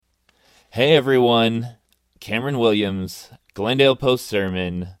Hey everyone, Cameron Williams, Glendale Post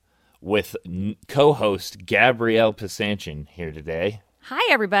Sermon, with co-host Gabrielle Pisanchin here today. Hi,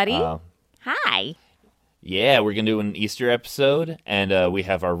 everybody. Uh, Hi. yeah, we're gonna do an Easter episode, and we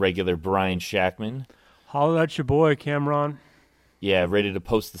have our regular Brian Shackman. Holla at your boy, Cameron. Yeah, ready to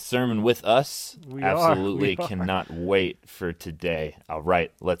post the sermon with us. We Absolutely are. cannot wait for today. All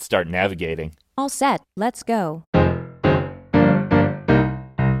right, let's start navigating. All set. Let's go.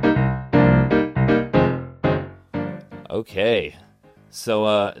 Okay,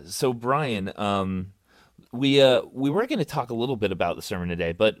 so Brian, we were going to talk a little bit about the sermon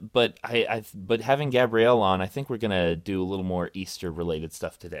today, but having Gabrielle on, I think we're going to do a little more Easter related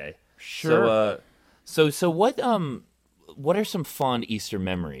stuff today. Sure. So what are some fond Easter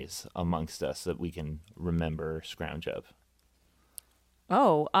memories amongst us that we can remember or scrounge up?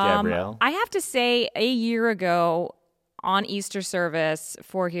 Gabrielle? I have to say, a year ago on Easter service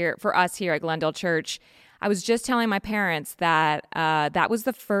for us here at Glendale Church, I was just telling my parents that that was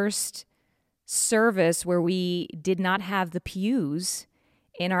the first service where we did not have the pews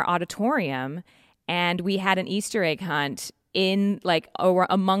in our auditorium, and we had an Easter egg hunt in or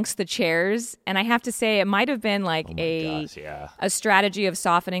amongst the chairs. And I have to say, it might have been a strategy of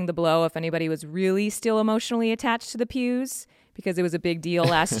softening the blow if anybody was really still emotionally attached to the pews, because it was a big deal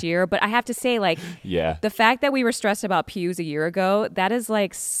last year. But I have to say, the fact that we were stressed about pews a year ago, that is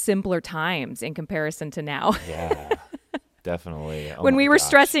simpler times in comparison to now. Yeah, definitely. When we were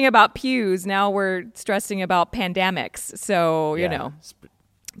stressing about pews, now we're stressing about pandemics. So,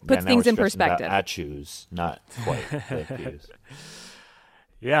 puts things in perspective. I choose, not quite the pews.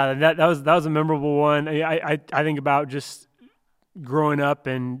 Yeah, that was a memorable one. I think about just growing up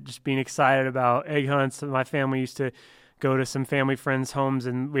and just being excited about egg hunts. My family used to go to some family friends' homes,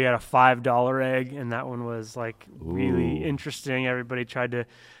 and we had a $5 egg, and that one was really interesting. Everybody tried to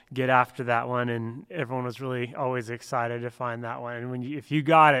get after that one, and everyone was really always excited to find that one. And if you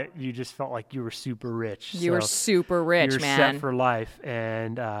got it, you just felt like you were super rich. You were super rich, you were man. set for life.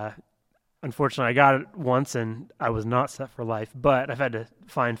 And unfortunately, I got it once, and I was not set for life. But I've had to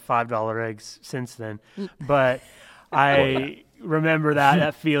find $5 eggs since then. But I remember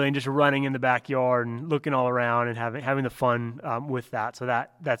that feeling, just running in the backyard and looking all around and having the fun with that. So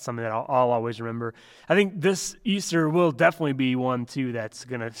that's something that I'll always remember. I think this Easter will definitely be one too that's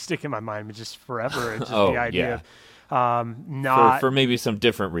gonna stick in my mind just forever. It's just the idea of not for maybe some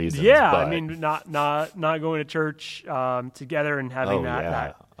different reasons. Yeah, but... I mean not going to church together and having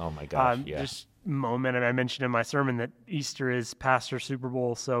that oh my gosh, just moment. And I mentioned in my sermon that Easter is Pastor Super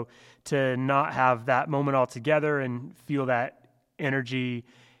Bowl, so to not have that moment all together and feel that energy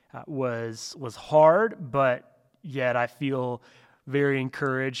was hard, but yet I feel very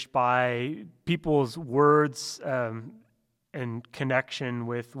encouraged by people's words and connection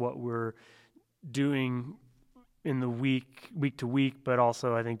with what we're doing in the week to week. But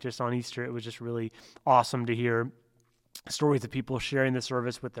also, I think just on Easter, it was just really awesome to hear stories of people sharing the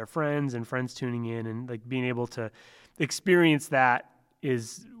service with their friends and friends tuning in, and being able to experience that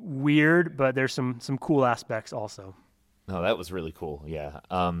is weird, but there's some cool aspects also. No, that was really cool. Yeah.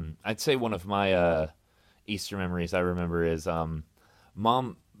 I'd say one of my Easter memories I remember is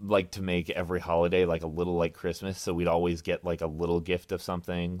Mom liked to make every holiday a little like Christmas, so we'd always get a little gift of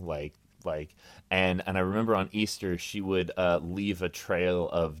something and I remember on Easter she would leave a trail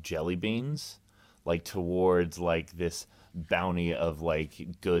of jelly beans towards this bounty of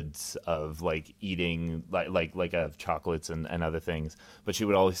goods of eating of chocolates and other things, but she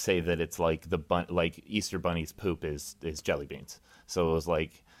would always say that it's Easter bunny's poop is jelly beans. So it was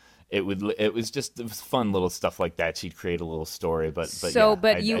it was fun little stuff like that. She'd create a little story, but I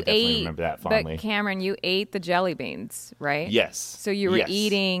definitely remember that fondly. But Cameron, you ate the jelly beans, right? Yes. So you were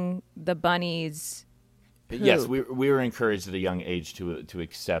eating the bunny's poop. Yes, we were encouraged at a young age to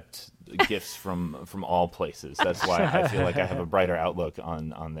accept gifts from all places. That's why I feel like I have a brighter outlook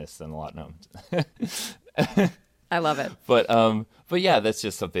on this than a lot know. I love it. But yeah, that's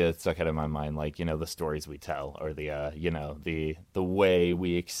just something that stuck out of my mind. The stories we tell, or the way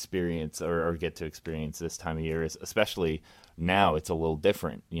we experience or get to experience this time of year is, especially now, it's a little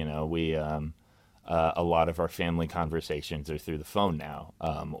different. We a lot of our family conversations are through the phone now,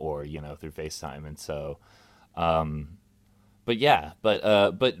 or through FaceTime, and so. But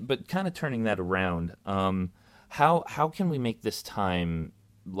kind of turning that around, how can we make this time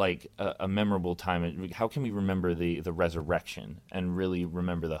a memorable time? How can we remember the resurrection and really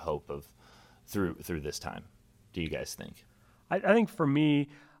remember the hope of through this time? Do you guys think? I think for me,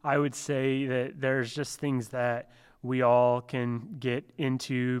 I would say that there's just things that we all can get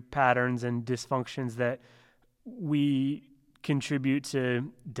into, patterns and dysfunctions that we contribute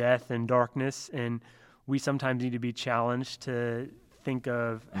to death and darkness, and we sometimes need to be challenged to think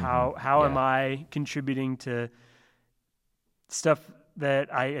of how am I contributing to stuff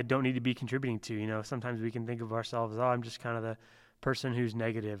that I don't need to be contributing to. You know, sometimes we can think of ourselves, oh, I'm just kind of the person who's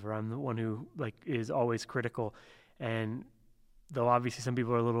negative, or I'm the one who like is always critical. And though obviously some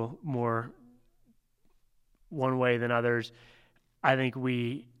people are a little more one way than others, I think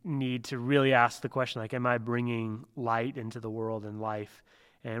we need to really ask the question, like, am I bringing light into the world and life?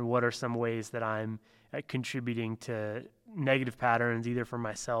 And what are some ways that I'm contributing to negative patterns, either for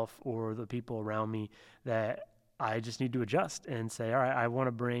myself or the people around me, that I just need to adjust and say, all right, I want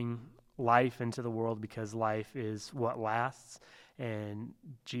to bring life into the world because life is what lasts. And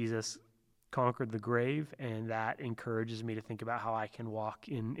Jesus conquered the grave, and that encourages me to think about how I can walk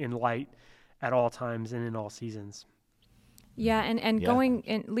in light at all times and in all seasons. Yeah, and going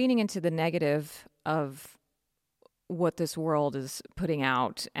and leaning into the negative of what this world is putting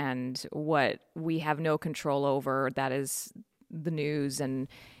out and what we have no control over, that is the news and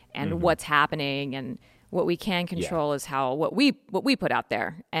what's happening, and what we can control is how what we put out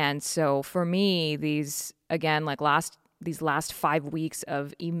there. And so for me, these last 5 weeks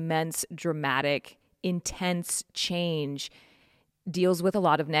of immense, dramatic, intense change deals with a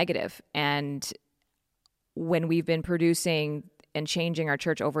lot of negative. And when we've been producing and changing our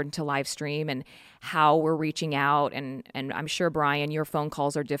church over into live stream and how we're reaching out, and I'm sure, Brian, your phone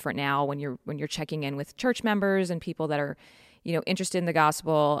calls are different now when you're checking in with church members and people that are, you know, interested in the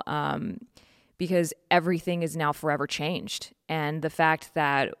gospel, because everything is now forever changed. And the fact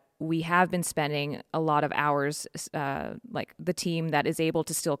that we have been spending a lot of hours, like the team that is able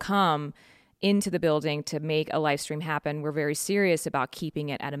to still come into the building to make a live stream happen, we're very serious about keeping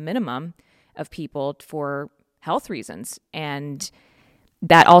it at a minimum of people for health reasons. And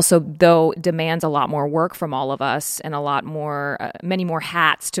that also, though, demands a lot more work from all of us and a lot more, many more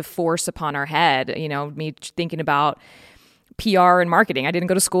hats to force upon our head. You know, me thinking about PR and marketing. I didn't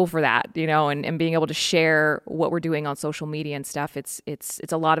go to school for that, you know, and being able to share what we're doing on social media and stuff. It's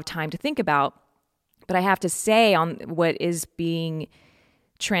a lot of time to think about. But I have to say, on what is being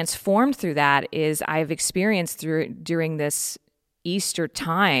transformed through that is I've experienced during this Easter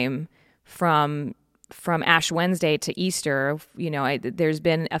time, from Ash Wednesday to Easter, you know, there's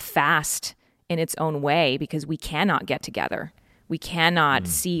been a fast in its own way, because we cannot get together. We cannot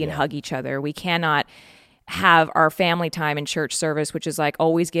see and hug each other. We cannot have our family time in church service, which is like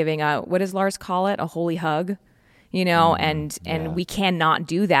always giving what does Lars call it? A holy hug, you know, and we cannot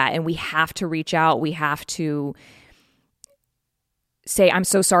do that. And we have to reach out. We have to say, I'm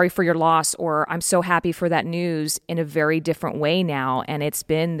so sorry for your loss, or I'm so happy for that news, in a very different way now. And it's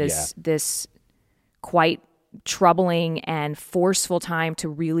been this quite troubling and forceful time to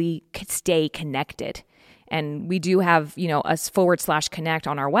really stay connected. And we do have, you know, a /connect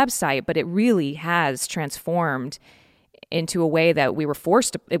on our website, but it really has transformed into a way that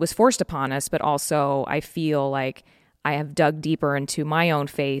it was forced upon us, but also I feel like I have dug deeper into my own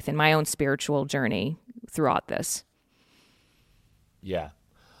faith and my own spiritual journey throughout this. Yeah.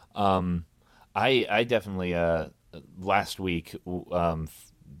 I definitely, last week,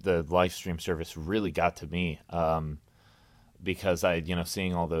 the live stream service really got to me, because I, you know,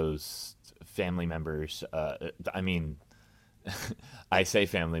 seeing all those family members, I mean, I say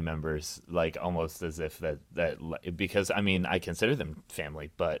family members like almost as if that because I mean, I consider them family,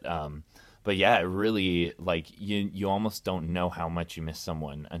 but yeah, it really, like, you almost don't know how much you miss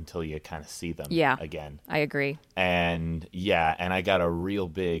someone until you kind of see them again. I agree. And I got a real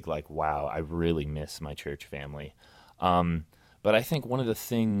big, like, wow, I really miss my church family. But I think one of the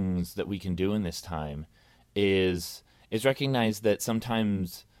things that we can do in this time is recognize that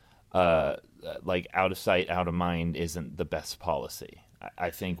sometimes, like, out of sight, out of mind isn't the best policy.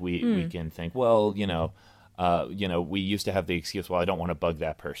 I think we can think, well, you know, we used to have the excuse, well, I don't want to bug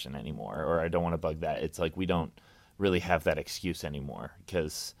that person anymore, or I don't want to bug that. It's like we don't really have that excuse anymore,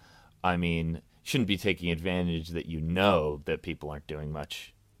 because, I mean, you shouldn't be taking advantage that you know that people aren't doing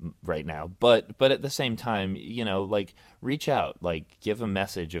much right now. But at the same time, you know, like, reach out, like, give a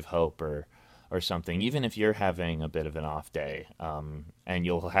message of hope or something, even if you're having a bit of an off day, and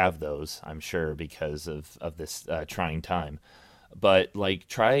you'll have those, I'm sure, because of this trying time. But, like,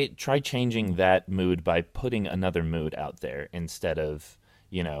 try changing that mood by putting another mood out there instead of,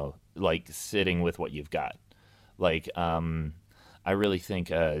 you know, like, sitting with what you've got. Like, I really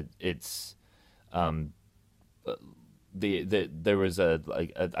think it's there was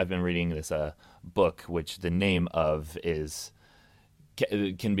I've been reading this book, which the name of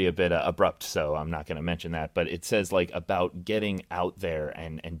can be a bit abrupt, so I'm not going to mention that. But it says, like, about getting out there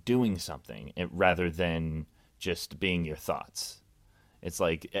and doing something rather than just being your thoughts. It's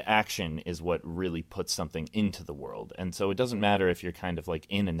like action is what really puts something into the world. And so it doesn't matter if you're kind of like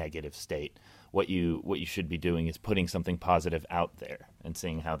in a negative state. What you should be doing is putting something positive out there and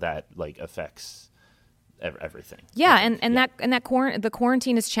seeing how that like affects everything. Yeah, the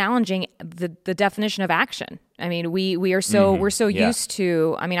quarantine is challenging the definition of action. I mean, we're so used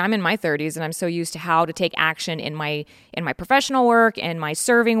to. I mean, I'm in my 30s, and I'm so used to how to take action in my professional work, and my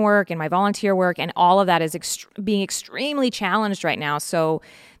serving work, and my volunteer work, and all of that is being extremely challenged right now. So,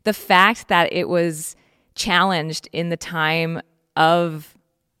 the fact that it was challenged in the time of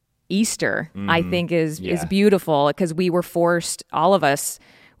Easter, I think is beautiful, because we were forced, all of us.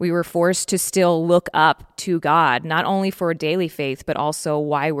 We were forced to still look up to God, not only for daily faith, but also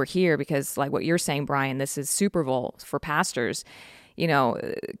why we're here. Because like what you're saying, Brian, this is Super Bowl for pastors. You know,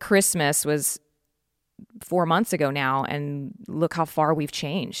 Christmas was 4 months ago now, and look how far we've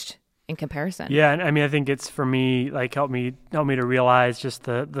changed in comparison. Yeah, and I mean, I think it's, for me, like help me to realize just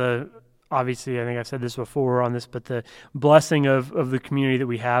the obviously, I think I've said this before on this, but the blessing of the community that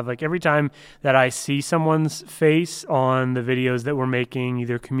we have. Like every time that I see someone's face on the videos that we're making,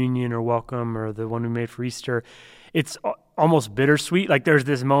 either communion or welcome or the one we made for Easter, it's almost bittersweet. Like there's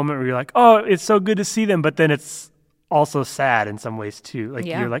this moment where you're like, oh, it's so good to see them, but then it's also sad in some ways too. Like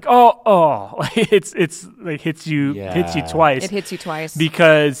you're like, oh, it's like hits you twice. It hits you twice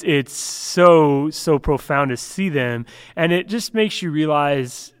because it's so profound to see them, and it just makes you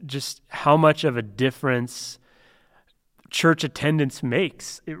realize just how much of a difference church attendance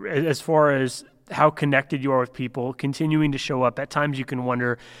makes as far as how connected you are with people, continuing to show up. At times you can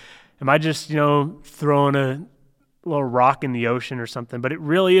wonder, am I just throwing a little rock in the ocean or something? But it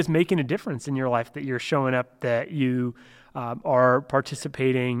really is making a difference in your life, that you're showing up, that you are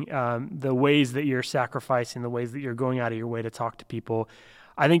participating, the ways that you're sacrificing, the ways that you're going out of your way to talk to people.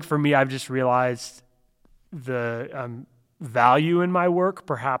 I think for me, I've just realized the value in my work,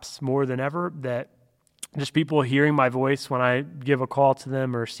 perhaps more than ever, that just people hearing my voice when I give a call to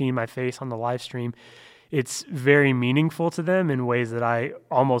them or seeing my face on the live stream, it's very meaningful to them in ways that I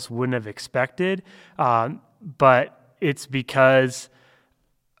almost wouldn't have expected. But it's because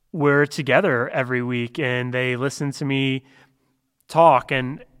we're together every week and they listen to me talk.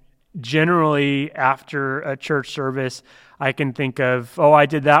 And generally after a church service, I can think of, oh, I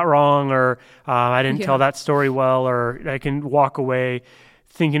did that wrong, or I didn't tell that story well, or I can walk away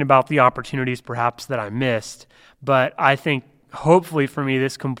thinking about the opportunities perhaps that I missed. But I think hopefully for me,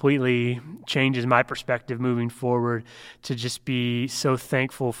 this completely changes my perspective moving forward, to just be so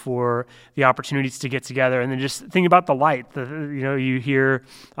thankful for the opportunities to get together. And then just think about the light. You hear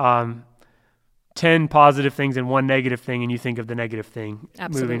 10 positive things and one negative thing, and you think of the negative thing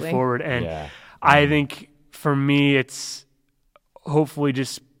moving forward. And I think for me, it's hopefully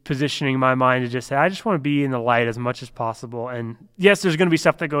just positioning my mind to just say, I just want to be in the light as much as possible. And yes, there's going to be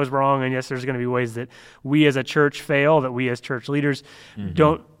stuff that goes wrong. And yes, there's going to be ways that we as a church fail, that we as church leaders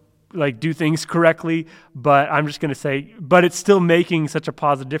don't do things correctly. But I'm just going to say, but it's still making such a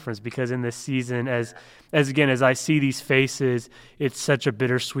positive difference, because in this season, as I see these faces, it's such a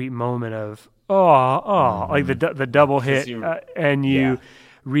bittersweet moment of, like the double hit. And you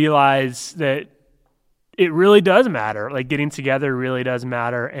realize that it really does matter. Like getting together really does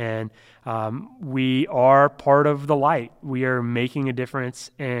matter. And we are part of the light. We are making a difference,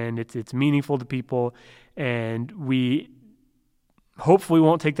 and it's meaningful to people. And we hopefully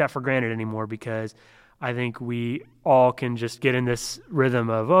won't take that for granted anymore, because I think we all can just get in this rhythm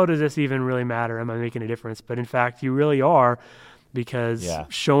of, oh, does this even really matter? Am I making a difference? But in fact, you really are, because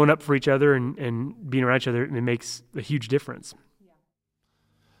showing up for each other and being around each other, it makes a huge difference.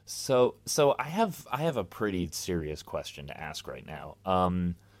 So I have a pretty serious question to ask right now.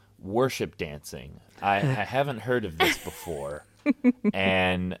 Worship dancing. I haven't heard of this before.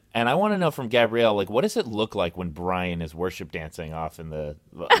 and I want to know from Gabrielle, like, what does it look like when Brian is worship dancing off in the,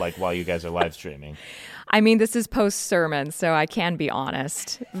 while you guys are live streaming? I mean, this is post-sermon, so I can be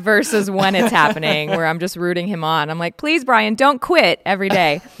honest, versus when it's happening, where I'm just rooting him on. I'm like, please, Brian, don't quit every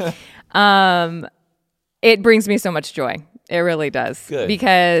day. It brings me so much joy. It really does. Good.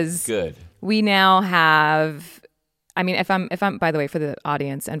 Because we now have, I mean, if I'm, by the way, for the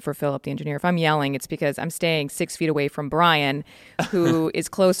audience and for Philip, the engineer, if I'm yelling, it's because I'm staying 6 feet away from Brian, who is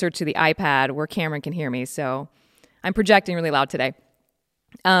closer to the iPad where Cameron can hear me. So I'm projecting really loud today.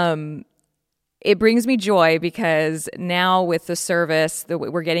 It brings me joy because now with the service,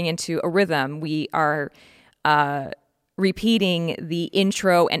 we're getting into a rhythm. We are repeating the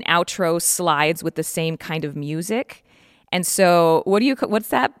intro and outro slides with the same kind of music. And so, what's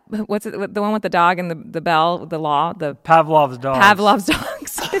that? What's it, the one with the dog and the bell, the law, the Pavlov's dog. Pavlov's dogs.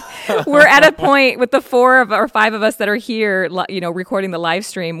 weeks. We're at a point with the 5 of us that are here, recording the live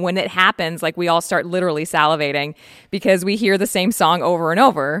stream. When it happens, like we all start literally salivating because we hear the same song over and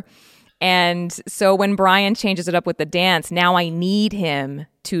over. And so when Brian changes it up with the dance, now I need him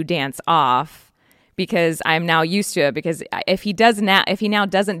to dance off because I'm now used to it. Because if he now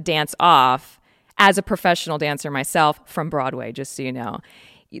doesn't dance off, as a professional dancer myself from Broadway, just so you know,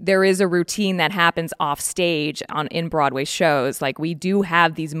 there is a routine that happens off stage in Broadway shows. Like we do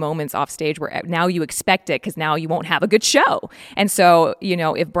have these moments off stage where now you expect it because now you won't have a good show. And so,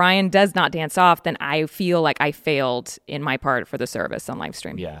 if Brian does not dance off, then I feel like I failed in my part for the service on live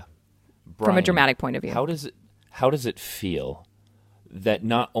stream. Yeah. Brian, from a dramatic point of view. How does it feel that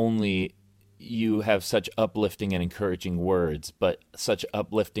not only you have such uplifting and encouraging words, but such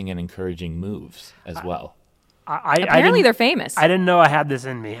uplifting and encouraging moves as well? Apparently they're famous. I didn't know I had this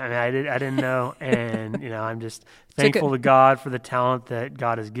in me. I didn't know. And, I'm just thankful to God for the talent that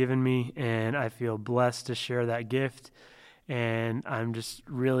God has given me. And I feel blessed to share that gift. And I'm just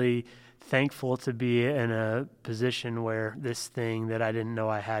really thankful to be in a position where this thing that I didn't know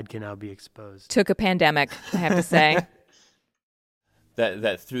I had can now be exposed. Took a pandemic, I have to say.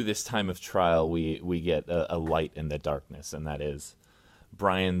 That through this time of trial, we get a light in the darkness, and that is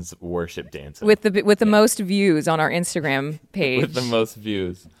Brian's worship dancing with the most views on our Instagram page. With the most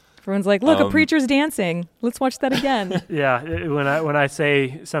views, everyone's like, "Look, a preacher's dancing. Let's watch that again." Yeah, when I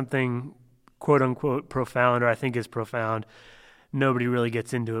say something quote unquote profound, or I think is profound, nobody really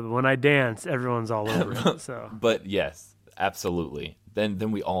gets into it. But when I dance, everyone's all over it. So, but yes, absolutely.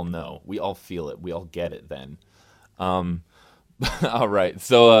 Then we all know, we all feel it, we all get it. Then. All right.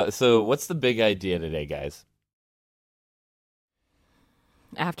 So what's the big idea today, guys?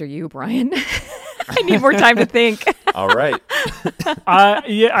 After you, Brian. I need more time to think. All right.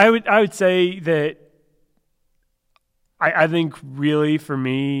 I would say that I think really for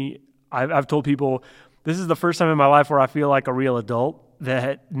me, I've told people this is the first time in my life where I feel like a real adult.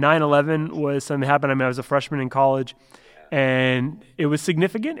 That 9/11 was something that happened. I mean, I was a freshman in college, and it was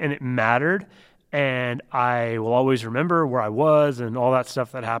significant and it mattered. And I will always remember where I was and all that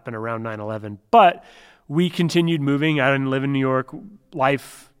stuff that happened around 9/11. But we continued moving. I didn't live in New York.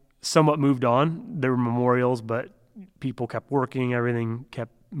 Life somewhat moved on. There were memorials, but people kept working. Everything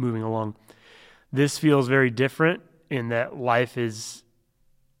kept moving along. This feels very different in that life is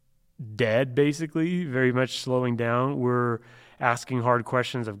dead, basically, very much slowing down. We're asking hard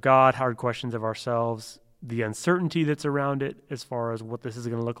questions of God, hard questions of ourselves, the uncertainty that's around it as far as what this is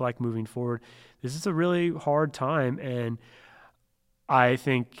going to look like moving forward. This is a really hard time, and I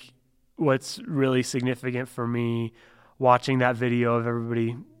think what's really significant for me watching that video of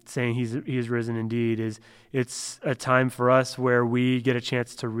everybody saying he is risen indeed is it's a time for us where we get a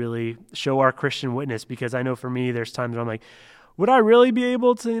chance to really show our Christian witness, because I know for me there's times where I'm like, would I really be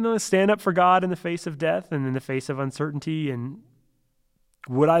able to stand up for God in the face of death and in the face of uncertainty, and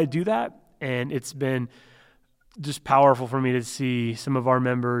would I do that? And it's been just powerful for me to see some of our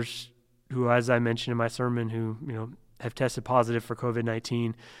members who, as I mentioned in my sermon, who have tested positive for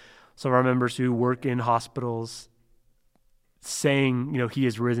COVID-19. Some of our members who work in hospitals saying, he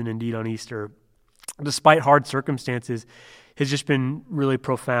is risen indeed on Easter, despite hard circumstances, has just been really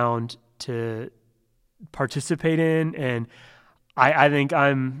profound to participate in. And I think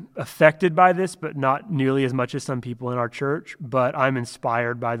I'm affected by this, but not nearly as much as some people in our church. But I'm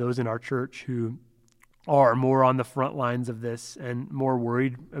inspired by those in our church who are more on the front lines of this and more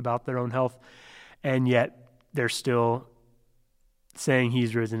worried about their own health, and yet they're still saying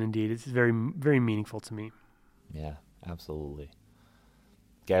he's risen indeed. It's very, very meaningful to me. Yeah, absolutely.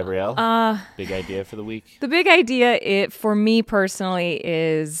 Gabrielle, big idea for the week? The big idea for me personally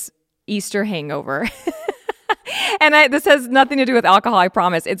is Easter hangover. And this has nothing to do with alcohol, I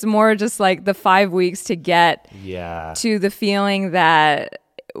promise. It's more just like the 5 weeks to get to the feeling that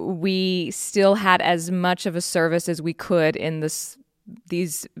we still had as much of a service as we could in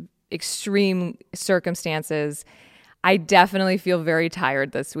these extreme circumstances. I definitely feel very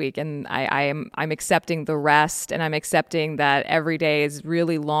tired this week, and I'm accepting the rest, and I'm accepting that every day is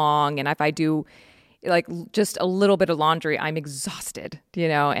really long, and if I do like just a little bit of laundry, I'm exhausted,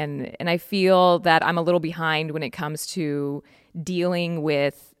 and I feel that I'm a little behind when it comes to dealing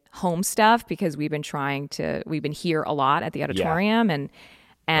with home stuff, because we've been here a lot at the auditorium, and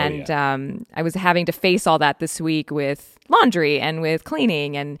I was having to face all that this week with laundry and with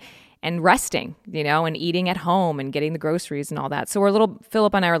cleaning and resting, and eating at home and getting the groceries and all that. So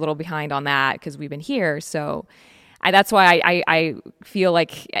Philip and I are a little behind on that because we've been here. So that's why I feel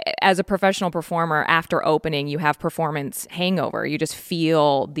like as a professional performer, after opening, you have performance hangover. You just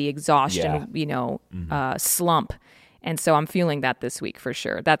feel the exhaustion, slump And so I'm feeling that this week for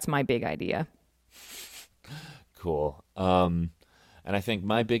sure. That's my big idea. Cool. And I think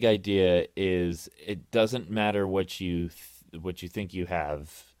my big idea is it doesn't matter what you think you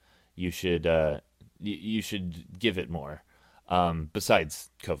have. You should give it more. Besides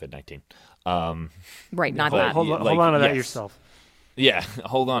COVID-19. Right, not that. Hold on to that yourself. Yeah,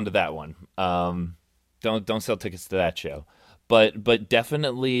 hold on to that one. Don't sell tickets to that show. But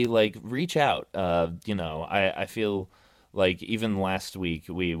definitely like reach out. I feel like even last week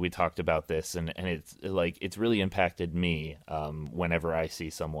we talked about this and it's like it's really impacted me whenever I see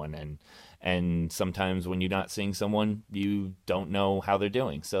someone and sometimes when you're not seeing someone you don't know how they're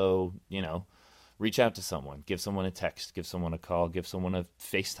doing. So, reach out to someone, give someone a text, give someone a call, give someone a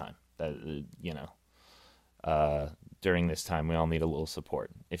FaceTime. During this time we all need a little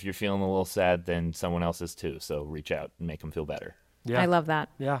support. If you're feeling a little sad, then someone else is too. So reach out and make them feel better. Yeah. I love that.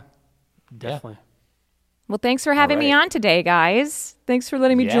 Yeah, definitely. Yeah. Well, thanks for having me on today, guys. Thanks for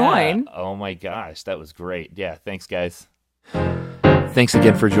letting me join. Oh my gosh, that was great. Yeah, thanks guys. Thanks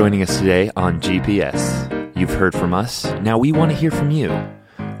again for joining us today on GPS. You've heard from us. Now we want to hear from you.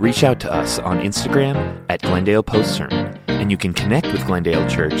 Reach out to us on Instagram at Glendale Post Sermon, and you can connect with Glendale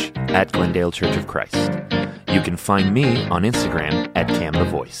Church at Glendale Church of Christ. You can find me on Instagram at Cam the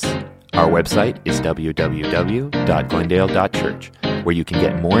Voice. Our website is www.glendale.church, where you can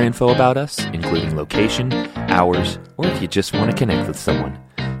get more info about us, including location, hours, or if you just want to connect with someone.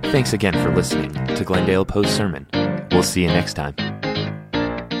 Thanks again for listening to Glendale Post Sermon. We'll see you next time.